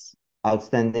this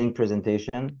outstanding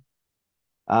presentation.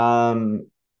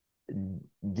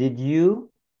 Did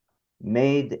you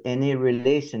made any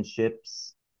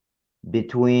relationships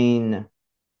between,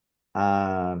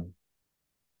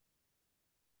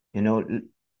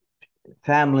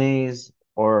 families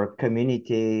or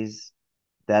communities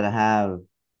that have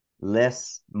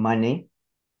less money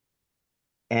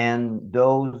and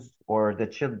those or the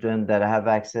children that have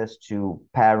access to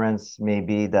parents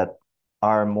maybe that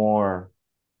are more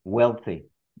wealthy?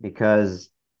 Because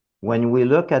when we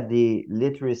look at the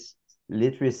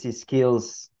literacy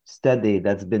skills study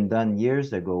that's been done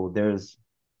years ago,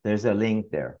 there's a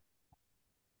link there.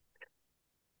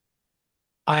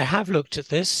 I have looked at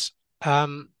this.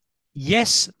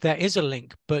 Yes, there is a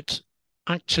link, but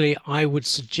actually I would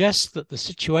suggest that the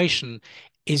situation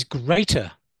is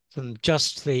greater than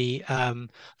just the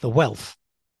wealth.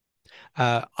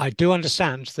 I do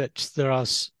understand that there are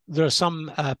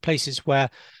some places where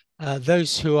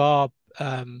those who are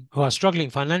struggling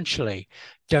financially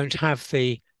don't have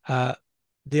the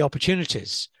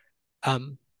opportunities,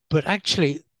 but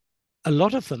actually a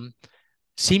lot of them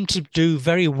seem to do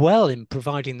very well in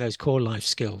providing those core life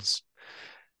skills.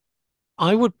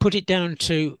 I would put it down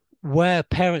to where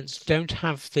parents don't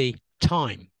have the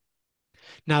time.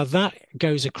 Now, that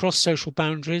goes across social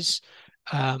boundaries,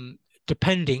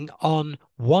 depending on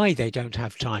why they don't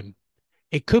have time.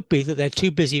 It could be that they're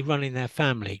too busy running their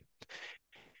family.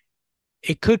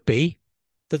 It could be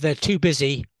that they're too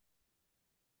busy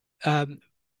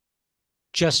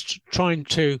just trying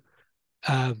to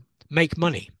make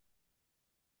money.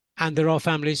 And there are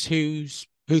families who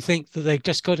think that they've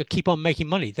just got to keep on making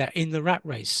money. They're in the rat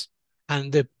race,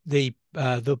 and the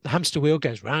hamster wheel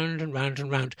goes round and round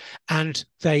and round, and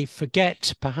they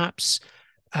forget, perhaps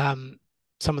some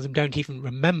of them don't even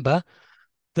remember,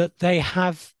 that they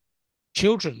have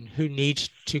children who need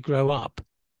to grow up.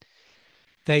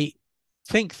 They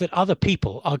think that other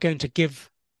people are going to give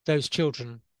those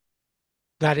children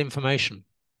that information,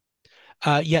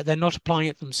 yet they're not applying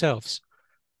it themselves.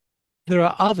 There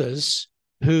are others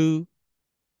who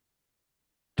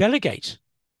delegate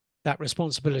that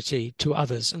responsibility to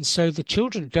others, and so the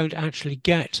children don't actually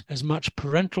get as much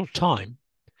parental time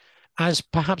as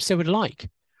perhaps they would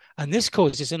like, and this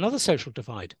causes another social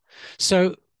divide.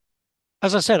 So,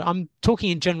 as I said, I'm talking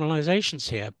in generalizations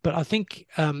here, but I think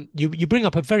you bring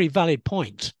up a very valid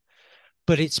point,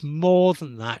 but it's more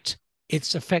than that.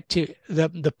 It's effective.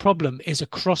 The problem is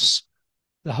across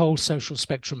the whole social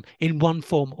spectrum in one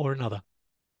form or another.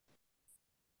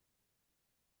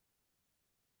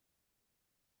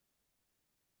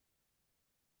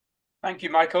 Thank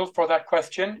you, Michael, for that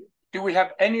question. Do we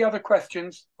have any other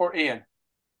questions for Ian?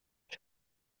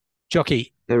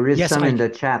 Jockey. There is yes, some in the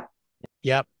chat.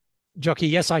 Yeah. Jockey,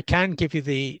 yes, I can give you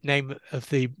the name of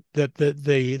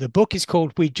the book is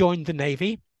called We Joined the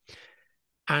Navy,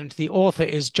 and the author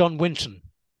is John Winton.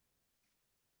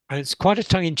 And it's quite a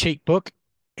tongue-in-cheek book.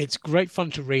 It's great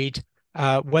fun to read.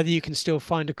 Whether you can still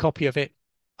find a copy of it,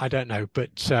 I don't know,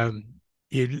 but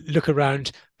you look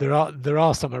around, there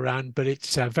are some around, but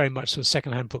it's very much sort of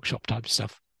secondhand bookshop type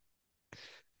stuff.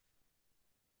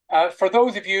 For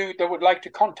those of you that would like to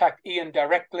contact Ian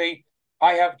directly,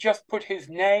 I have just put his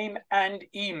name and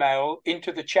email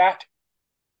into the chat,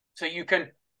 so you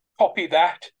can copy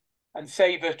that and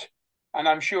save it. And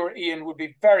I'm sure Ian would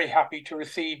be very happy to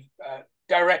receive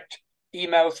direct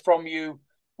emails from you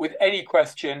with any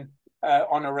question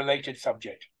on a related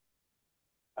subject.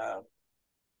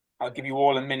 I'll give you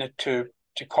all a minute to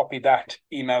copy that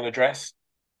email address.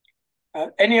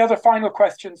 Any other final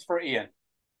questions for Ian?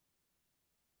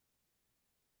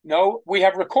 No, we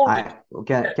have recorded.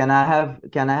 Can I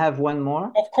have one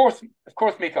more? Of course,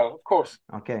 Mikael, of course.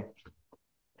 Okay.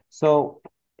 So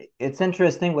it's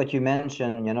interesting what you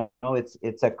mentioned. You know,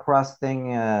 it's a cross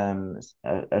thing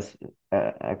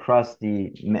across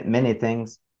the many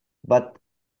things, but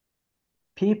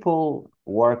people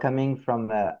who are coming from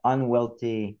an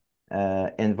unwealthy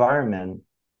environment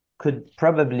could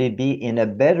probably be in a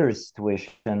better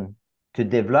situation to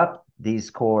develop these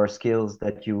core skills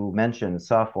that you mentioned,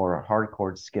 soft or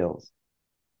hardcore skills,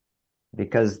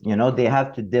 because, you know, they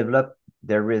have to develop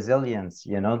their resilience.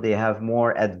 You know, they have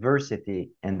more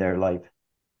adversity in their life.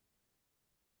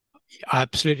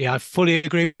 Absolutely, I fully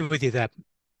agree with you there.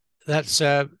 That's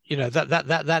you know,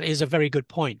 that is a very good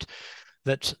point,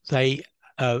 that they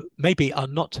maybe are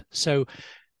not so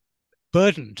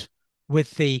burdened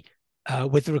with the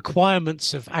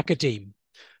requirements of academe.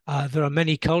 There are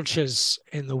many cultures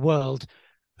in the world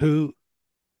whose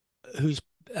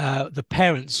the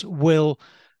parents will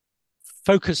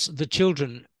focus the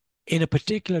children in a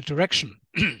particular direction.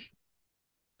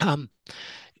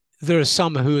 There are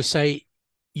some who say,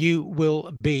 you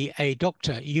will be a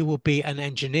doctor, you will be an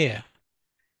engineer.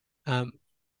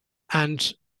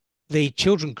 And the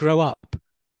children grow up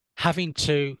having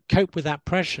to cope with that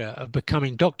pressure of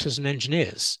becoming doctors and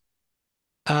engineers,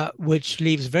 which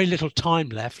leaves very little time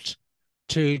left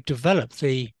to develop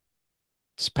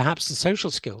perhaps the social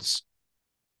skills.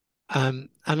 And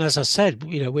as I said,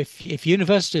 you know, if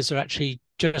universities are actually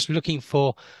just looking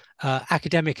for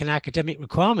academic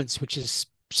requirements, which is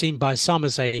seen by some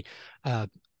as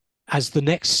the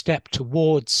next step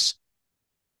towards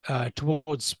your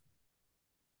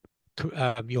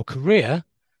career,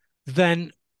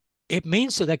 then it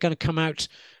means that they're going to come out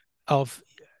of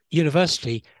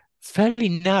university fairly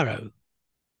narrow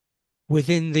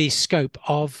within the scope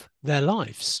of their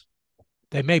lives.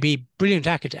 They may be brilliant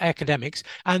academics,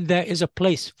 and there is a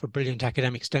place for brilliant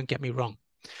academics, don't get me wrong.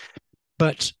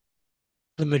 But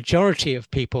the majority of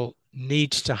people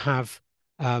need to have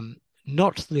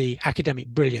not the academic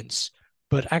brilliance,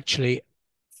 but actually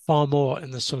far more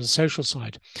in the sort of social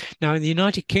side. Now, in the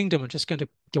United Kingdom, I'm just going to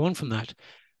go on from that.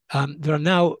 There are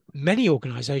now many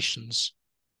organizations,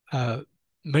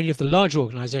 many of the large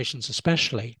organizations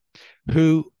especially,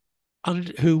 who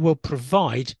will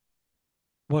provide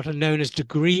what are known as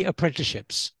degree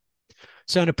apprenticeships.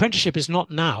 So an apprenticeship is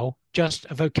not now just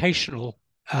a vocational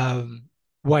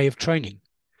way of training.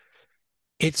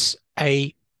 It's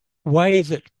a way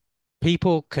that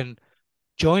people can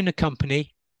join a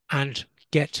company and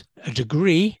get a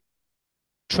degree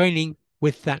training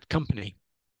with that company.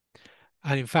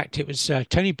 And in fact, it was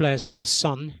Tony Blair's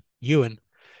son, Ewan,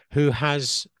 who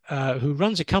runs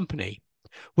a company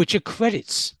which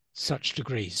accredits such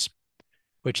degrees,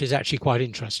 which is actually quite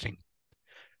interesting.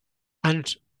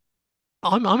 And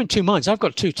I'm in two minds. I've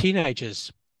got two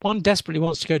teenagers. One desperately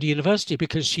wants to go to university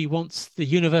because she wants the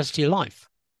university life.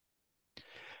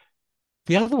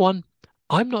 The other one,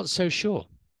 I'm not so sure.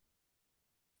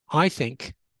 I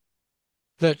think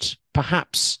that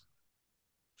perhaps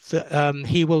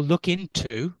he will look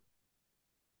into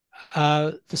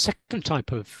the second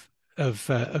type of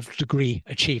degree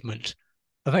achievement,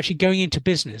 of actually going into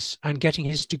business and getting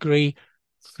his degree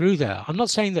through there. I'm not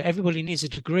saying that everybody needs a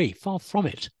degree, far from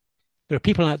it. There are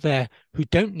people out there who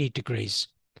don't need degrees.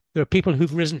 There are people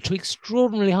who've risen to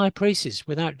extraordinarily high places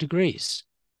without degrees.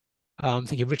 I'm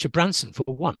thinking of Richard Branson, for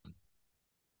one.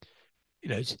 You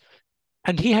know,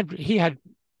 and he had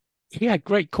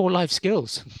great core life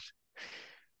skills.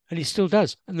 and he still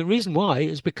does. And the reason why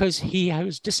is because he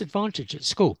was disadvantaged at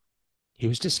school. He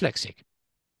was dyslexic.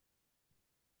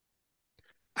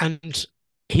 And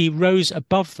he rose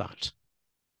above that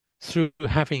through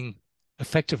having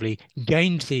effectively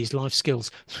gained these life skills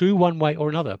through one way or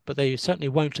another, but they certainly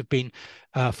won't have been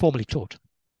formally taught.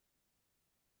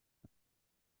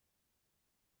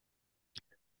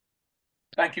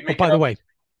 Thank you, Oh,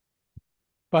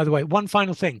 by the way, one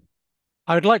final thing.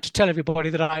 I would like to tell everybody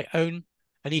that I own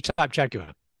an E-Type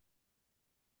Jaguar.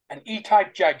 An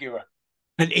E-Type Jaguar.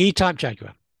 An E-Type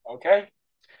Jaguar. Okay.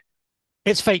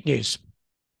 It's fake news.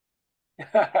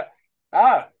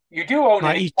 You do own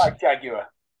an E-Type Jaguar.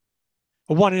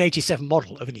 A 1 in 87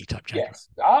 model of an E-Type Jaguar. Yes.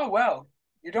 Well,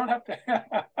 you don't have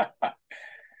to.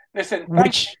 Listen,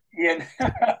 thank you, Ian.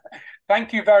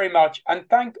 Thank you very much. And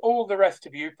thank all the rest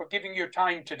of you for giving your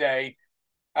time today.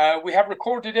 We have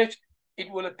recorded it. It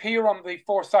will appear on the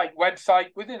Foresight website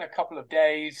within a couple of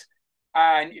days,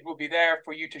 and it will be there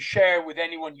for you to share with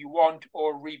anyone you want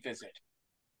or revisit.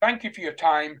 Thank you for your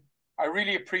time. I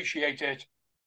really appreciate it.